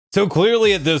So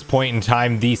clearly at this point in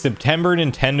time, the September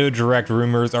Nintendo Direct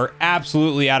rumors are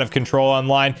absolutely out of control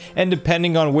online, and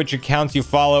depending on which accounts you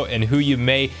follow and who you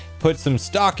may put some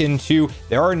stock into,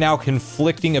 there are now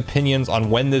conflicting opinions on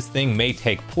when this thing may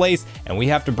take place, and we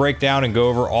have to break down and go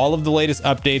over all of the latest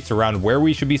updates around where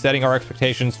we should be setting our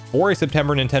expectations for a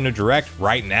September Nintendo Direct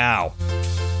right now.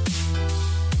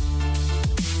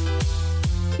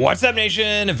 What's up,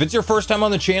 Nation? If it's your first time on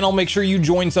the channel, make sure you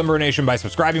join Sunbro Nation by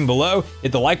subscribing below,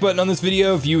 hit the like button on this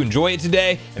video if you enjoy it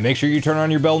today, and make sure you turn on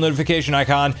your bell notification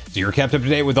icon so you're kept up to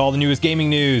date with all the newest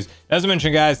gaming news. As I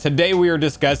mentioned, guys, today we are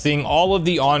discussing all of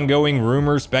the ongoing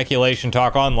rumors, speculation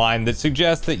talk online that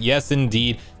suggests that yes,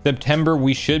 indeed, September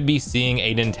we should be seeing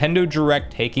a Nintendo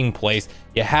Direct taking place.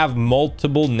 You have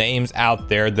multiple names out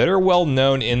there that are well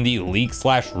known in the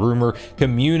leak/rumor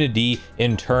community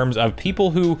in terms of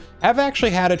people who have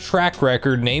actually had a track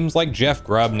record. Names like Jeff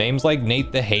Grubb, names like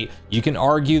Nate the Hate. You can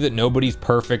argue that nobody's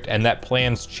perfect and that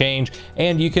plans change,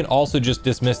 and you can also just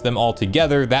dismiss them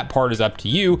altogether. That part is up to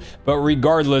you, but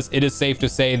regardless, it is safe to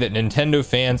say that Nintendo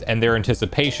fans and their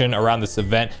anticipation around this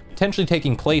event potentially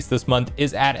taking place this month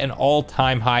is at an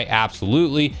all-time high,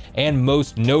 absolutely. And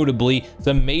most notably,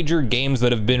 some major games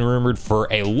that have been rumored for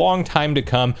a long time to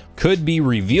come could be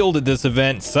revealed at this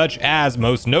event, such as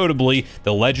most notably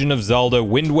The Legend of Zelda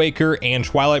Wind Waker and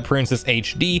Twilight Princess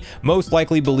HD, most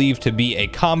likely believed to be a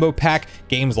combo pack.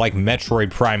 Games like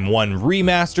Metroid Prime 1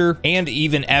 Remaster and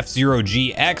even F-Zero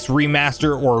GX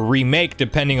Remaster or Remake,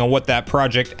 depending on what that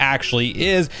project actually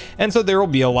is. And so there will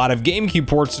be a lot of GameCube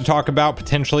ports to talk about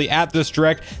potentially at this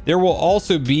Direct. There will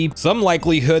also be some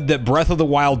likelihood that Breath of the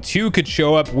Wild 2 could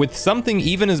show up with something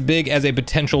even as big as a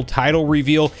potential title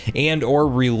reveal and or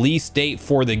release date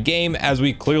for the game, as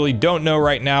we clearly don't know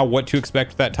right now what to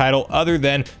expect with that title other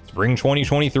than spring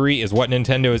 2023 is what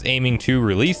Nintendo is aiming to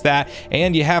release that.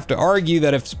 And you have to argue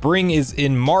that if spring is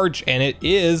in March, and it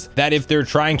is, that if they're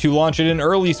trying to launch it in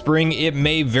early spring, it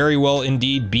may very well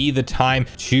indeed be the time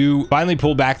to finally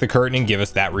pull back the curtain and give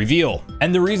us that reveal.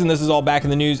 And the reason this is all back in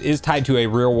the news is tied to a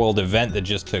real world event that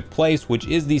just took place, which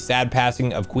is the sad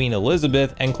passing of Queen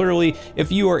Elizabeth. And clearly,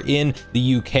 if you are in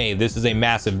the UK, this is a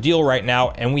massive deal right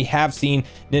now, and we have seen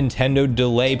Nintendo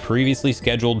delay previously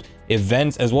scheduled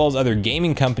events as well as other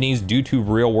gaming companies due to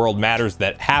real world matters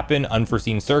that happen,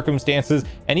 unforeseen circumstances,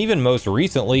 and even most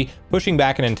recently pushing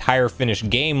back an entire finished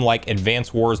game like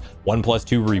Advance Wars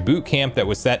 1+2 Reboot Camp that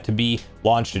was set to be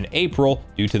launched in April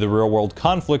due to the real world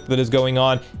conflict that is going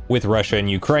on with Russia and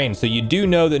Ukraine. So you do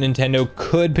know that Nintendo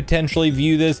could potentially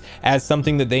view this as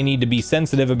something that they need to be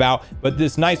sensitive about, but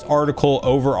this nice article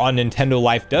over on Nintendo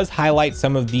Life does highlight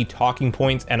some of the talking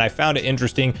points, and I found it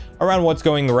interesting around what's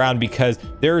going around because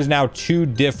there is now two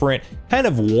different kind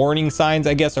of warning signs,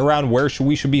 I guess, around where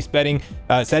we should be setting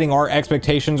our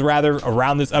expectations rather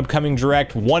around this upcoming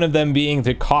Direct. One of them being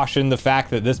to caution the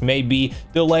fact that this may be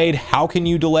delayed. How can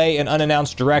you delay an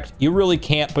unannounced Direct? You really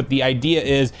can't, but the idea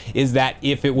is that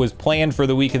if it was planned for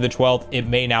the week of the 12th, it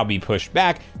may now be pushed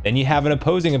back. Then you have an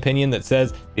opposing opinion that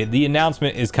says that the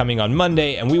announcement is coming on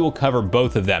Monday, and we will cover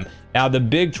both of them. Now, the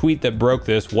big tweet that broke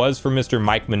this was from Mr.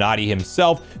 Mike Minotti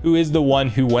himself, who is the one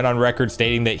who went on record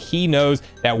stating that he knows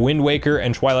that Wind Waker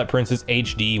and Twilight Princess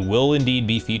HD will indeed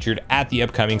be featured at the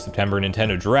upcoming September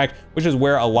Nintendo Direct, which is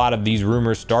where a lot of these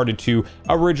rumors started to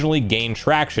originally gain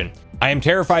traction. I am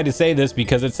terrified to say this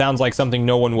because it sounds like something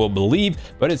no one will believe,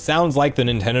 but it sounds like the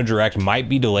Nintendo Direct might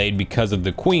be delayed because of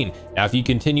the Queen. Now, if you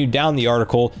continue down the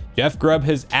article, Jeff Grubb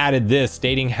has added this,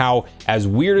 stating how, as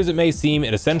weird as it may seem,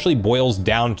 it essentially boils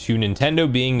down to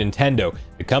Nintendo being Nintendo.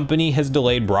 The company has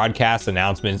delayed broadcast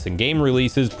announcements and game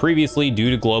releases previously due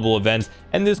to global events,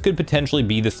 and this could potentially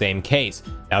be the same case.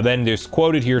 Now then, there's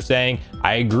quoted here saying,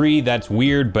 "I agree, that's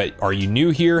weird, but are you new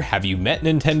here? Have you met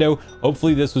Nintendo?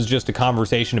 Hopefully this was just a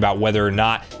conversation about whether or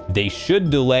not they should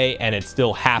delay, and it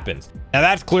still happens." Now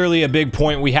that's clearly a big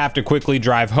point we have to quickly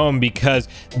drive home, because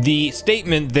the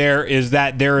statement there is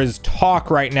that there is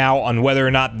talk right now on whether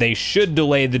or not they should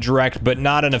delay the Direct, but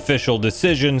not an official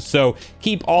decision. So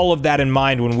keep all of that in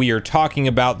mind when we are talking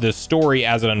about this story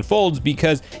as it unfolds,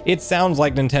 because it sounds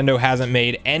like Nintendo hasn't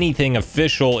made anything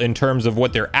official in terms of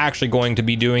what they're actually going to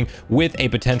be doing with a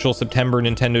potential September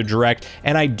Nintendo Direct.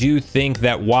 And I do think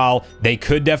that while they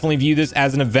could definitely view this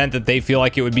as an event that they feel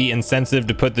like it would be insensitive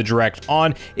to put the Direct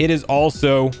on, it is also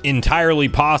also entirely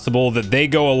possible that they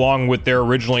go along with their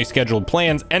originally scheduled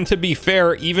plans. And to be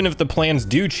fair, even if the plans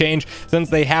do change, since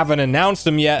they haven't announced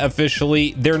them yet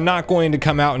officially, they're not going to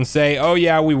come out and say, oh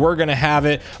yeah, we were going to have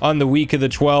it on the week of the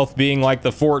 12th being like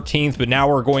the 14th, but now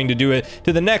we're going to do it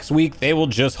to the next week. They will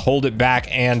just hold it back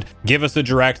and give us a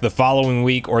direct the following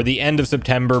week or the end of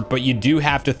September. But you do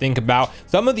have to think about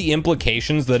some of the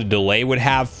implications that a delay would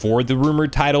have for the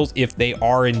rumored titles if they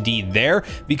are indeed there,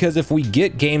 because if we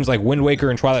get games like Wind Waker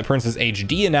and Twilight Princess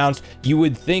HD announced, you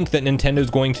would think that Nintendo's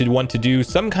going to want to do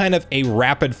some kind of a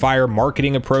rapid fire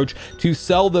marketing approach to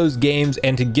sell those games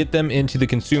and to get them into the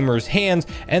consumer's hands,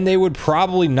 and they would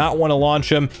probably not want to launch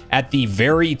them at the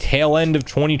very tail end of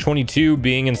 2022,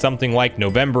 being in something like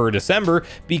November or December,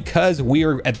 because we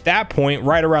are at that point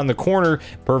right around the corner,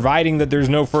 providing that there's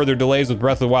no further delays with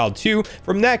Breath of the Wild 2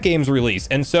 from that game's release.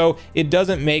 And so it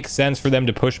doesn't make sense for them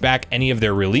to push back any of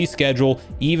their release schedule,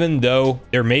 even though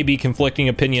there may be conflicting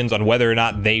opinions on whether or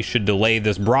not they should delay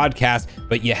this broadcast.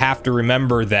 But you have to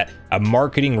remember that a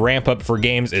marketing ramp up for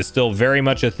games is still very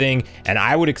much a thing, and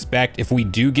I would expect if we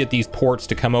do get these ports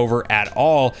to come over at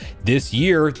all this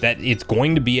year, that it's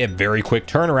going to be a very quick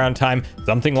turnaround time,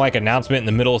 something like announcement in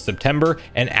the middle of September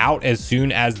and out as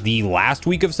soon as the last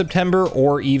week of September,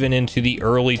 or even into the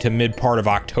early to mid part of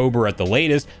October at the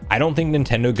latest. I don't think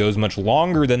Nintendo goes much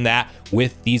longer than that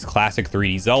with these classic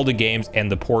 3D Zelda games and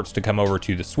the ports to come over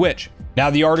to the Switch. Now,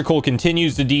 the article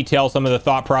continues to detail some of the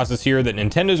thought process here that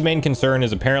Nintendo's main concern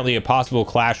is apparently a possible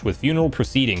clash with funeral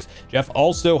proceedings. Jeff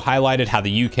also highlighted how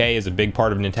the UK is a big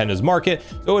part of Nintendo's market,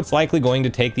 so it's likely going to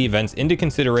take the events into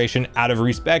consideration out of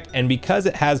respect and because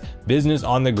it has business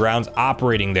on the grounds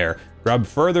operating there. Grubb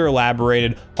further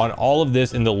elaborated on all of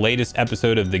this in the latest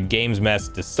episode of the Games Mess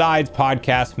Decides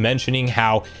podcast, mentioning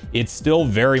how it's still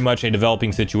very much a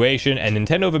developing situation and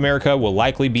Nintendo of America will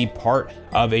likely be part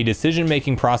of a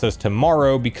decision-making process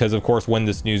tomorrow because, of course, when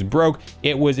this news broke,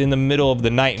 it was in the middle of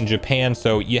the night in Japan,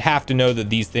 so you have to know that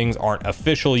these things aren't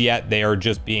official yet. They are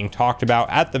just being talked about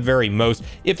at the very most,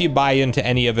 if you buy into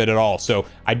any of it at all. So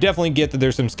I definitely get that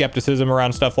there's some skepticism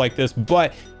around stuff like this,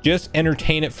 but just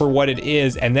entertain it for what it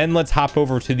is. And then let's hop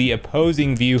over to the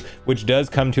opposing view, which does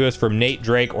come to us from Nate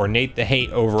Drake, or Nate the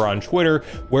Hate, over on Twitter,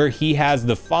 where he has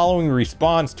the following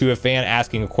response to a fan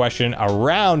asking a question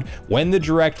around when the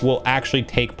direct will actually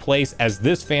take place, as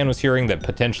this fan was hearing that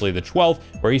potentially the 12th,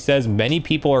 where he says many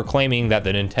people are claiming that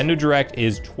the Nintendo Direct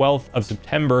is 12th of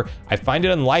September. I find it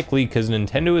unlikely because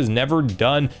Nintendo has never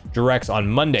done directs on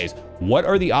Mondays. What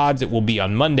are the odds it will be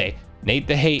on Monday? Nate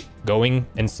the Hate going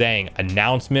and saying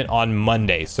announcement on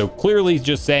Monday. So clearly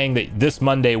just saying that this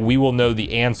Monday we will know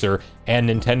the answer and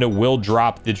Nintendo will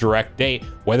drop the direct date.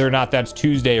 Whether or not that's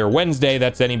Tuesday or Wednesday,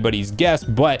 that's anybody's guess,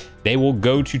 but they will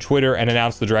go to Twitter and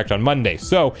announce the direct on Monday.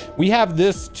 So we have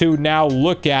this to now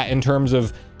look at in terms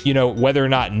of, you know, whether or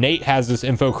not Nate has this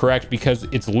info correct, because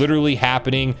it's literally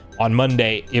happening on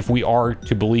Monday if we are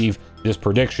to believe this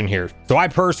prediction here. So I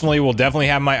personally will definitely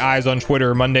have my eyes on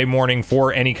Twitter Monday morning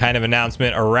for any kind of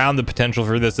announcement around the potential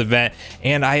for this event,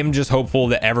 and I am just hopeful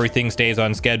that everything stays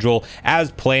on schedule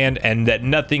as planned and that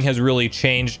nothing has really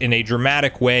changed in a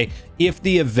dramatic way if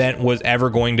the event was ever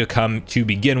going to come to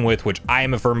begin with, which I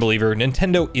am a firm believer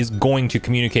Nintendo is going to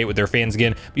communicate with their fans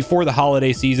again before the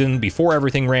holiday season, before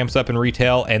everything ramps up in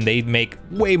retail and they make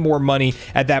way more money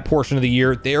at that portion of the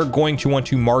year. They are going to want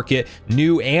to market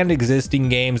new and existing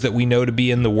games that we know to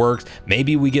be in the works.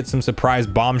 Maybe we get some surprise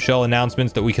bombshell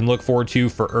announcements that we can look forward to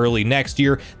for early next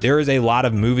year. There is a lot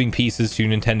of moving pieces to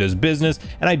Nintendo's business,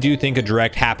 and I do think a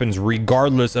direct happens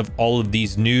regardless of all of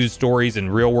these news stories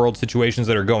and real world situations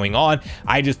that are going on.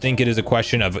 I just think it is a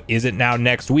question of, is it now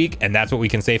next week and that's what we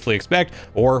can safely expect,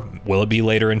 or will it be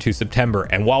later into September?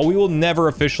 And while we will never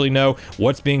officially know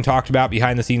what's being talked about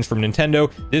behind the scenes from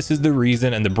Nintendo, this is the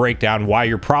reason and the breakdown why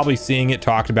you're probably seeing it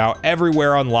talked about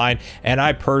everywhere online. And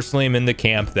I personally am in the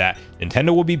camp that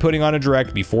Nintendo will be putting on a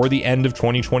direct before the end of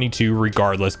 2022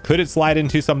 regardless. Could it slide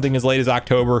into something as late as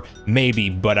October? Maybe,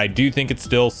 but I do think it's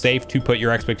still safe to put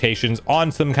your expectations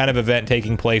on some kind of event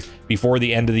taking place before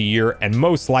the end of the year, and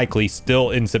most likely still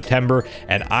in September.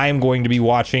 And I am going to be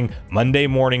watching Monday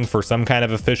morning for some kind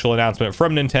of official announcement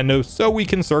from Nintendo so we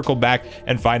can circle back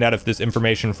and find out if this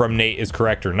information from Nate is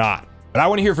correct or not. But I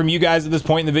want to hear from you guys at this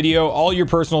point in the video, all your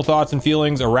personal thoughts and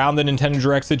feelings around the Nintendo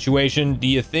Direct situation. Do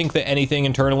you think that anything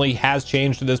internally has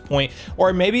changed to this point?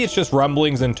 Or maybe it's just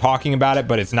rumblings and talking about it,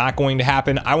 but it's not going to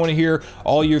happen. I want to hear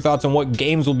all your thoughts on what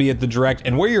games will be at the Direct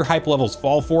and where your hype levels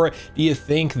fall for it. Do you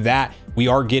think that we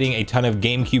are getting a ton of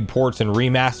GameCube ports and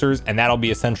remasters, and that'll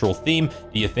be a central theme?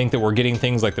 Do you think that we're getting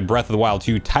things like the Breath of the Wild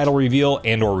 2 title reveal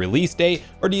and or release date?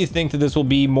 Or do you think that this will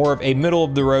be more of a middle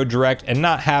of the road Direct and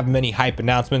not have many hype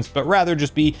announcements, but rather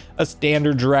just be a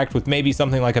standard Direct with maybe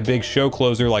something like a big show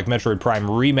closer like Metroid Prime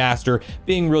Remaster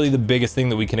being really the biggest thing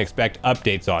that we can expect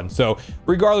updates on? So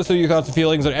regardless of your thoughts and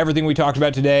feelings on everything we talked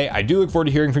about today, I do look forward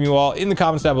to hearing from you all in the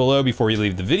comments down below before you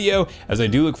leave the video, as I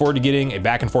do look forward to getting a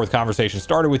back and forth conversation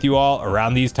started with you all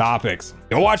around these topics.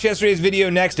 Go watch yesterday's video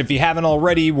next if you haven't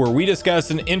already, where we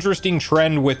discuss an interesting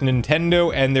trend with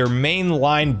Nintendo and their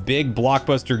mainline big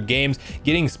blockbuster games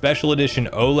getting special edition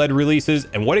OLED releases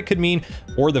and what it could mean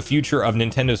for the future of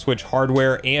Nintendo Switch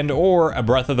hardware and or a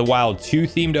Breath of the Wild 2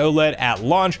 themed OLED at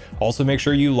launch. Also make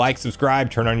sure you like, subscribe,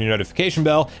 turn on your notification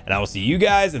bell, and I will see you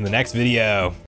guys in the next video.